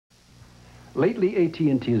Lately,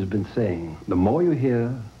 AT&T has been saying, the more you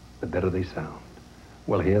hear, the better they sound.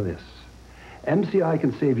 Well, hear this. MCI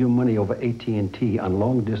can save you money over AT&T on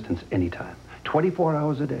long distance anytime, 24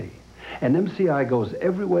 hours a day. And MCI goes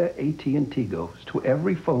everywhere AT&T goes, to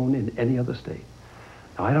every phone in any other state.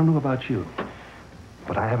 Now, I don't know about you,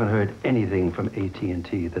 but I haven't heard anything from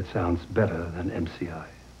AT&T that sounds better than MCI.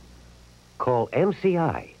 Call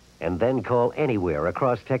MCI, and then call anywhere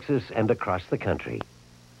across Texas and across the country.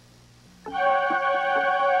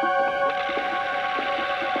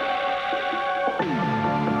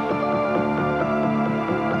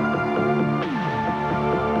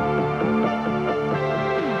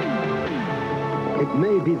 It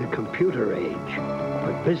may be the computer age,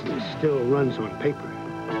 but business still runs on paper.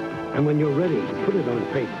 And when you're ready to put it on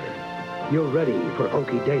paper, you're ready for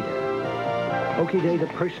Oki Data. Oki Data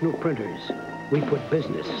personal printers. We put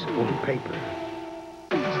business on paper.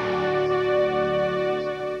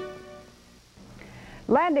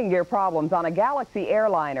 Landing gear problems on a Galaxy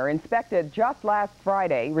airliner inspected just last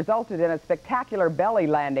Friday resulted in a spectacular belly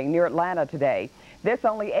landing near Atlanta today. This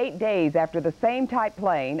only 8 days after the same type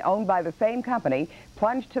plane, owned by the same company,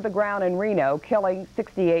 plunged to the ground in Reno, killing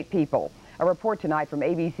 68 people. A report tonight from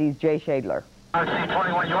ABC's Jay Shadler.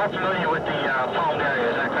 RC-21, you are familiar with the foam area,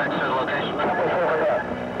 is that correct, to the location?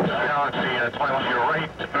 Galaxy 21, your right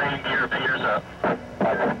landing gear appears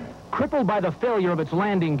up. Crippled by the failure of its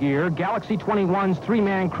landing gear, Galaxy 21's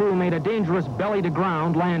three-man crew made a dangerous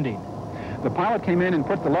belly-to-ground landing. The pilot came in and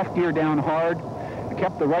put the left gear down hard,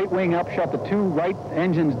 kept the right wing up, shut the two right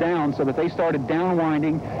engines down so that they started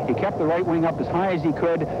downwinding. He kept the right wing up as high as he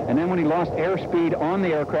could, and then when he lost airspeed on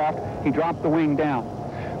the aircraft, he dropped the wing down.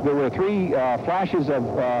 There were three flashes of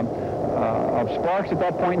sparks at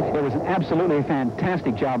that point. It was an absolutely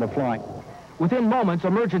fantastic job of flying. Within moments,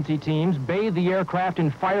 emergency teams bathed the aircraft in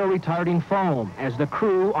fire-retarding foam as the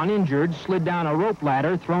crew, uninjured, slid down a rope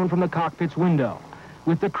ladder thrown from the cockpit's window.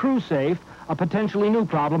 With the crew safe, a potentially new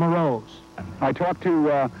problem arose. I talked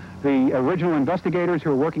to the original investigators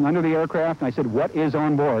who were working under the aircraft, and I said, what is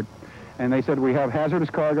on board? And they said, we have hazardous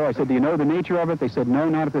cargo. I said, do you know the nature of it? They said, no,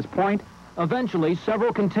 not at this point. Eventually,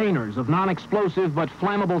 several containers of non-explosive but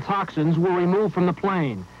flammable toxins were removed from the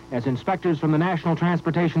plane as inspectors from the National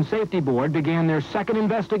Transportation Safety Board began their second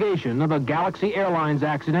investigation of a Galaxy Airlines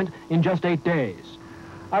accident in just 8 days.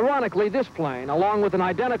 Ironically, this plane, along with an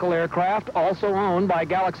identical aircraft also owned by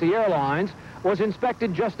Galaxy Airlines, was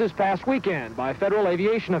inspected just this past weekend by federal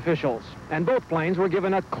aviation officials, and both planes were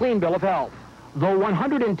given a clean bill of health. Though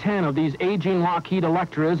 110 of these aging Lockheed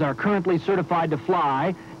Electras are currently certified to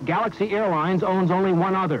fly, Galaxy Airlines owns only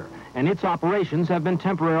one other, and its operations have been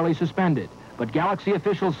temporarily suspended. But Galaxy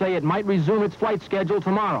officials say it might resume its flight schedule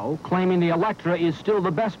tomorrow, claiming the Electra is still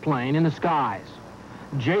the best plane in the skies.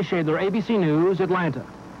 Jay Shadler, ABC News, Atlanta.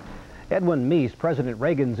 Edwin Meese, President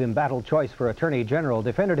Reagan's embattled choice for Attorney General,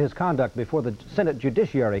 defended his conduct before the Senate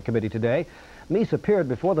Judiciary Committee today. Meese appeared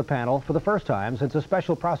before the panel for the first time since a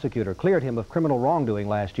special prosecutor cleared him of criminal wrongdoing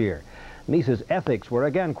last year. Meese's ethics were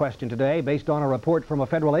again questioned today based on a report from a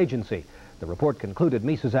federal agency. The report concluded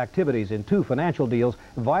Meese's activities in 2 financial deals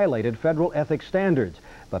violated federal ethics standards.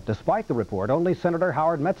 But despite the report, only Senator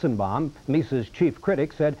Howard Metzenbaum, Meese's chief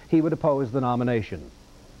critic, said he would oppose the nomination.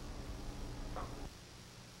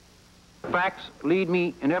 Facts lead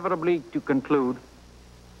me inevitably to conclude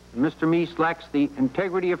that Mr. Meese lacks the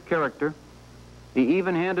integrity of character, the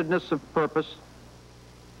even-handedness of purpose,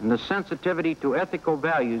 and the sensitivity to ethical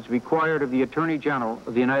values required of the Attorney General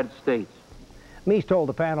of the United States. Meese told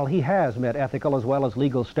the panel he has met ethical as well as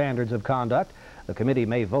legal standards of conduct. The committee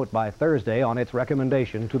may vote by Thursday on its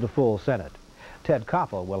recommendation to the full Senate. Ted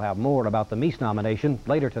Koppel will have more about the Meese nomination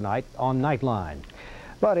later tonight on Nightline.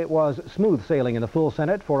 But it was smooth sailing in the full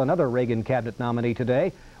Senate for another Reagan cabinet nominee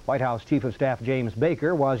today. White House Chief of Staff James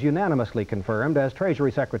Baker was unanimously confirmed as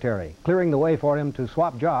Treasury Secretary, clearing the way for him to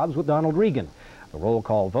swap jobs with Donald Reagan. The roll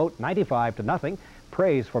call vote, 95-0.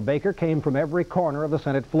 Praise for Baker came from every corner of the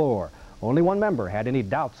Senate floor. Only one member had any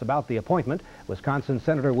doubts about the appointment. Wisconsin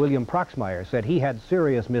Senator William Proxmire said he had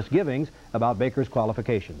serious misgivings about Baker's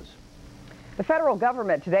qualifications. The federal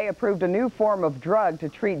government today approved a new form of drug to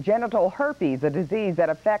treat genital herpes, a disease that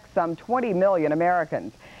affects some 20 million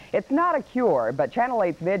Americans. It's not a cure, but Channel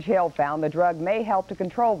 8's Midge Hill found the drug may help to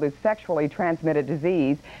control this sexually transmitted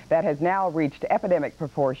disease that has now reached epidemic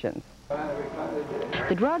proportions.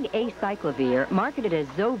 The drug acyclovir, marketed as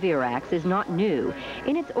Zovirax, is not new.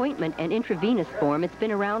 In its ointment and intravenous form, it's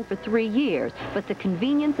been around for 3 years, but the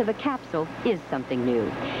convenience of a capsule is something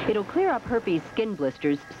new. It'll clear up herpes skin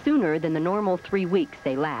blisters sooner than the normal 3 weeks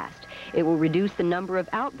they last. It will reduce the number of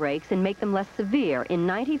outbreaks and make them less severe in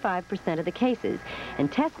 95% of the cases.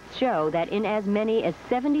 And tests show that in as many as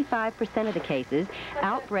 75% of the cases,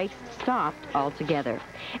 outbreaks stopped altogether.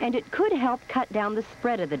 And it could help cut down the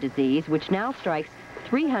spread of the disease, which now strikes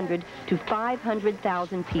 300 to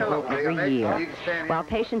 500,000 people every year. While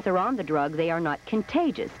patients are on the drug, they are not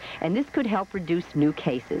contagious, and this could help reduce new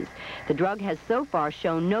cases. The drug has so far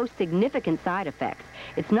shown no significant side effects.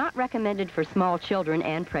 It's not recommended for small children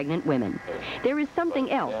and pregnant women. There is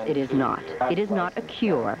something else it is not. It is not a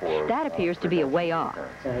cure. That appears to be a way off.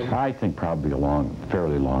 I think probably a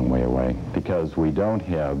fairly long way away, because we don't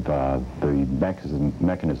have the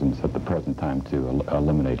mechanisms at the present time to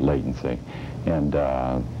eliminate latency. And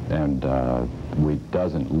it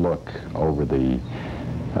doesn't look over the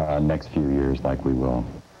next few years like we will.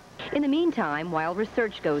 In the meantime, while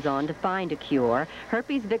research goes on to find a cure,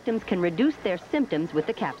 herpes victims can reduce their symptoms with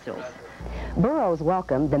the capsules. Burroughs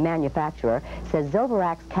Wellcome, the manufacturer, says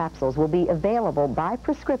Zovirax capsules will be available by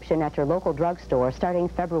prescription at your local drugstore starting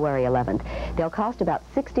February 11th. They'll cost about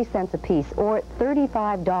 60 cents a piece, or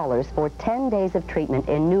 $35 for 10 days of treatment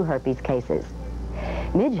in new herpes cases.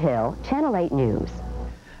 Midge Hill, Channel 8 News.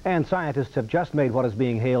 And scientists have just made what is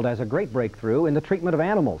being hailed as a great breakthrough in the treatment of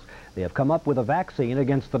animals. They have come up with a vaccine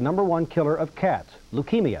against the #1 killer of cats,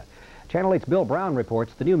 leukemia. Channel 8's Bill Brown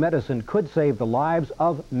reports the new medicine could save the lives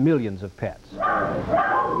of millions of pets.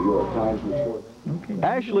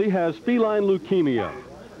 Ashley has feline leukemia.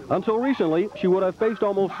 Until recently, she would have faced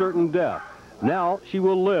almost certain death. Now she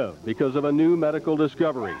will live because of a new medical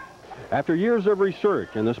discovery. After years of research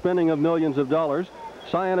and the spending of millions of dollars,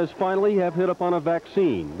 scientists finally have hit upon a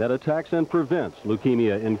vaccine that attacks and prevents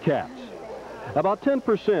leukemia in cats. About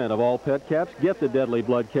 10% of all pet cats get the deadly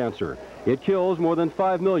blood cancer. It kills more than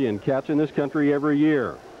 5 million cats in this country every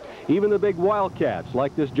year. Even the big wild cats,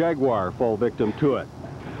 like this jaguar, fall victim to it.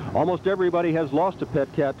 Almost everybody has lost a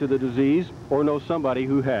pet cat to the disease or knows somebody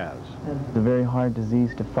who has. It's a very hard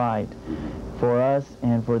disease to fight for us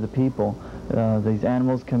and for the people. These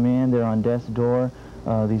animals come in, they're on death's door.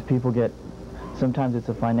 These people get, sometimes it's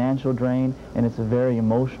a financial drain, and it's a very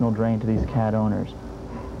emotional drain to these cat owners.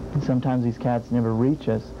 And sometimes these cats never reach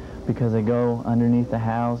us because they go underneath the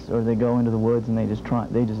house or they go into the woods and they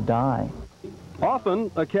just die.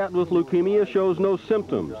 Often, a cat with leukemia shows no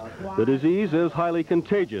symptoms. The disease is highly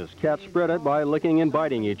contagious. Cats spread it by licking and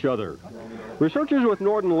biting each other. Researchers with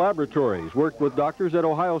Norton Laboratories worked with doctors at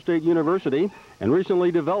Ohio State University and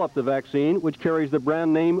recently developed the vaccine, which carries the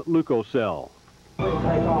brand name Leucocell.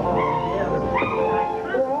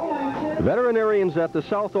 Veterinarians at the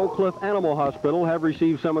South Oak Cliff Animal Hospital have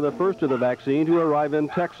received some of the first of the vaccine to arrive in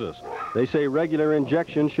Texas. They say regular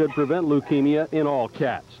injections should prevent leukemia in all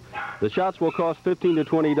cats. The shots will cost $15 to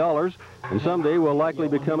 $20 and someday will likely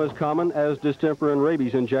become as common as distemper and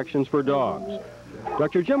rabies injections for dogs.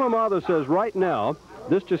 Dr. Jim Amado says right now,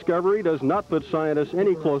 this discovery does not put scientists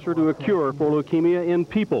any closer to a cure for leukemia in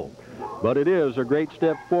people, but it is a great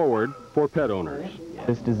step forward for pet owners.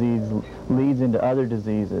 This disease leads into other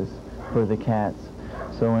diseases for the cats.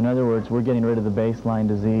 So in other words, we're getting rid of the baseline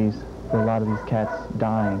disease for a lot of these cats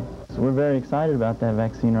dying. So we're very excited about that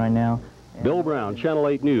vaccine right now. Bill Brown, Channel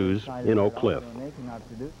 8 News in Oak Cliff.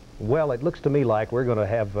 Well, it looks to me like we're going to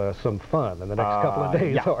have some fun in the next couple of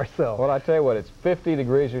days or so. Well, I tell you what, it's 50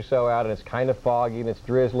 degrees or so out, and it's kind of foggy, and it's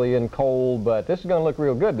drizzly and cold, but this is going to look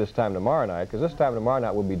real good this time tomorrow night, because this time tomorrow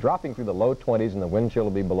night we'll be dropping through the low 20s, and the wind chill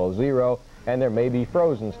will be below 0, and there may be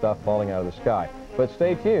frozen stuff falling out of the sky. But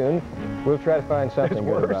stay tuned. We'll try to find something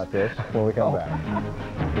good about this when we come back.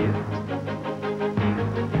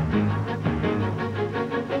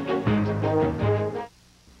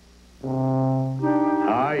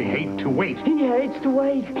 I hate to wait. He hates to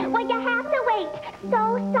wait. Well, you have to wait.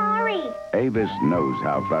 So sorry. Avis knows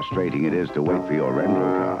how frustrating it is to wait for your rental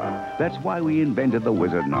car. That's why we invented the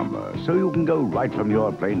Wizard number, so you can go right from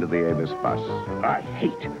your plane to the Avis bus. I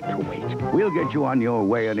hate to wait. We'll get you on your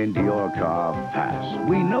way and into your car fast.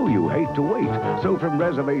 We know you hate to wait, so from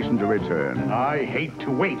reservation to return. I hate to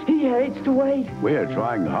wait. He hates to wait. We're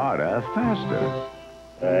trying harder, faster.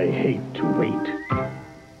 I hate to wait.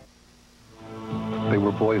 They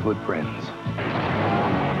were boyhood friends.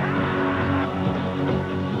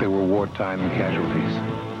 They were wartime casualties.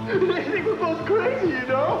 They think we're both crazy, you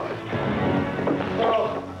know?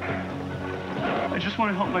 Oh. I just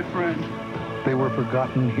want to help my friend. They were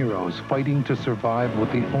forgotten heroes fighting to survive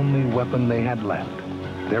with the only weapon they had left,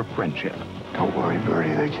 their friendship. Don't worry,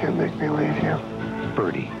 Birdie. They can't make me leave you.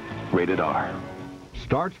 Birdie, rated R.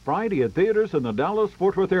 Starts Friday at theaters in the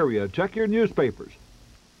Dallas-Fort Worth area. Check your newspapers.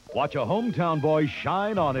 Watch a hometown boy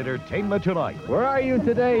shine on Entertainment Tonight. Where are you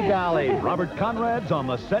today, Dolly? Robert Conrad's on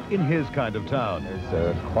the set in his kind of town.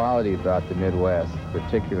 There's a quality about the Midwest,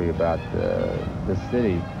 particularly about the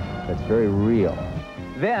city, that's very real.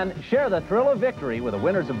 Then share the thrill of victory with the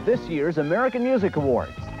winners of this year's American Music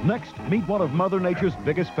Awards. Next, meet one of Mother Nature's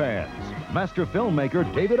biggest fans, master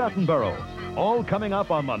filmmaker David Attenborough. All coming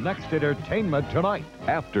up on the next Entertainment Tonight.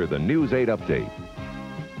 After the News 8 update.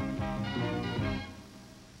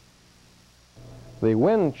 The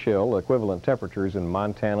wind chill equivalent temperatures in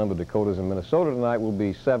Montana, the Dakotas, and Minnesota tonight will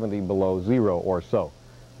be 70 below zero or so.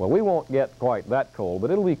 Well, we won't get quite that cold,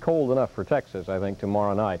 but it'll be cold enough for Texas, I think,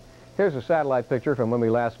 tomorrow night. Here's a satellite picture from when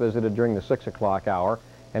we last visited during the 6 o'clock hour,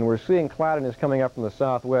 and we're seeing cloudiness coming up from the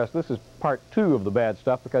southwest. This is part 2 of the bad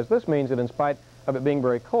stuff, because this means that in spite of it being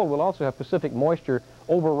very cold, we'll also have Pacific moisture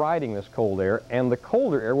overriding this cold air, and the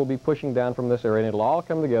colder air will be pushing down from this area, and it'll all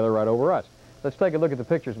come together right over us. Let's take a look at the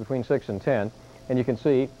pictures between 6 and 10. And you can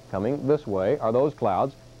see, coming this way are those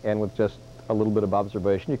clouds, and with just a little bit of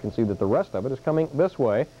observation, you can see that the rest of it is coming this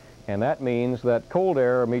way, and that means that cold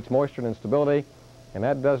air meets moisture and instability, and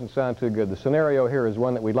that doesn't sound too good. The scenario here is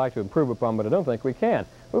one that we'd like to improve upon, but I don't think we can.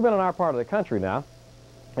 We've been in our part of the country now,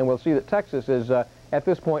 and we'll see that Texas is, at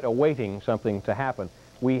this point, awaiting something to happen.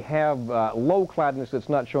 We have low cloudiness that's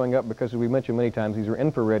not showing up because, as we mentioned many times, these are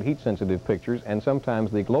infrared heat-sensitive pictures, and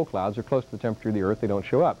sometimes the low clouds are close to the temperature of the Earth. They don't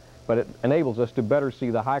show up. But it enables us to better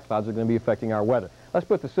see the high clouds that are going to be affecting our weather. Let's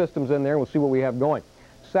put the systems in there and we'll see what we have going.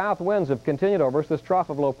 South winds have continued over us. This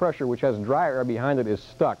trough of low pressure, which has dry air behind it, is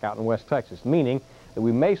stuck out in West Texas, meaning that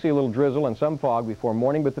we may see a little drizzle and some fog before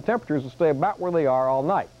morning, but the temperatures will stay about where they are all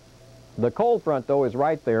night. The cold front, though, is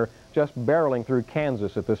right there, just barreling through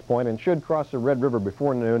Kansas at this point, and should cross the Red River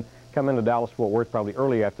before noon, come into Dallas-Fort Worth probably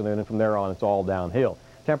early afternoon, and from there on it's all downhill.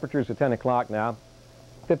 Temperatures at 10 o'clock now.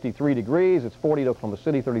 53 degrees, it's 40 at Oklahoma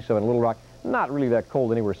City, 37 in Little Rock. Not really that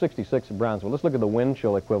cold anywhere, 66 in Brownsville. Let's look at the wind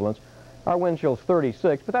chill equivalents. Our wind chill's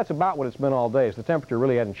 36, but that's about what it's been all day. So the temperature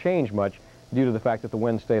really hadn't changed much due to the fact that the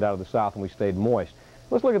wind stayed out of the south and we stayed moist.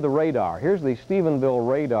 Let's look at the radar. Here's the Stephenville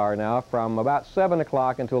radar now from about 7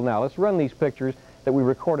 o'clock until now. Let's run these pictures that we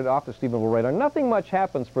recorded off the Stephenville radar. Nothing much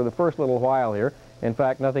happens for the first little while here. In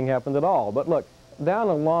fact, nothing happened at all. But look, down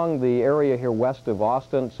along the area here west of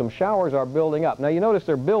Austin, some showers are building up. Now, you notice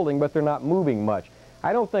they're building, but they're not moving much.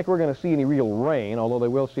 I don't think we're going to see any real rain, although they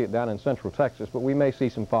will see it down in central Texas, but we may see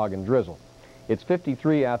some fog and drizzle. It's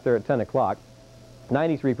 53 out there at 10 o'clock,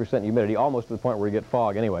 93% humidity, almost to the point where you get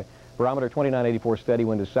fog anyway. Barometer 2984, steady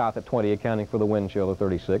wind is south at 20, accounting for the wind chill of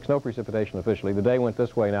 36. No precipitation officially. The day went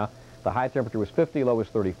this way now. The high temperature was 50, low was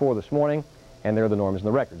 34 this morning, and there are the norms and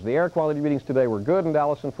the records. The air quality readings today were good in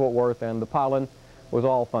Dallas and Fort Worth, and the pollen was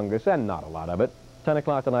all fungus, and not a lot of it. 10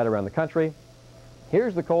 o'clock tonight around the country.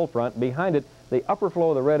 Here's the cold front. Behind it, the upper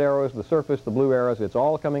flow of the red arrows, the surface, the blue arrows, it's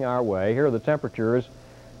all coming our way. Here are the temperatures.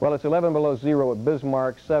 Well, it's 11 below zero at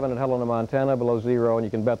Bismarck, 7 at Helena, Montana, below zero, and you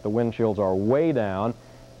can bet the wind chills are way down.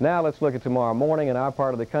 Now let's look at tomorrow morning. In our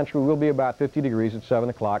part of the country, we'll be about 50 degrees at 7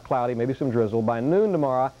 o'clock, cloudy, maybe some drizzle. By noon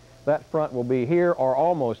tomorrow, that front will be here or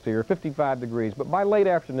almost here, 55 degrees. But by late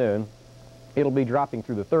afternoon, it'll be dropping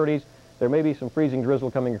through the 30s. There may be some freezing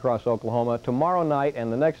drizzle coming across Oklahoma. Tomorrow night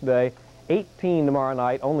and the next day, 18 tomorrow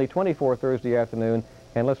night, only 24 Thursday afternoon.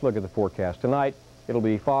 And let's look at the forecast. Tonight, it'll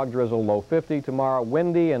be fog, drizzle, low 50. Tomorrow,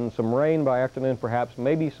 windy and some rain by afternoon, perhaps.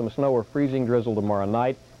 Maybe some snow or freezing drizzle tomorrow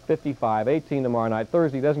night. 55, 18 tomorrow night.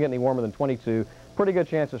 Thursday doesn't get any warmer than 22. Pretty good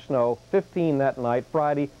chance of snow. 15 that night.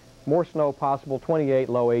 Friday, more snow possible. 28,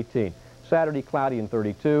 low 18. Saturday, cloudy and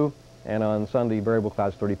 32. And on Sunday, variable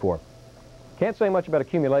clouds, 34. Can't say much about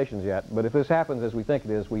accumulations yet, but if this happens as we think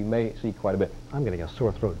it is, we may see quite a bit. I'm getting a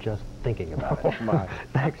sore throat just thinking about it. Oh, my.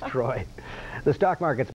 Thanks, Troy. The stock market's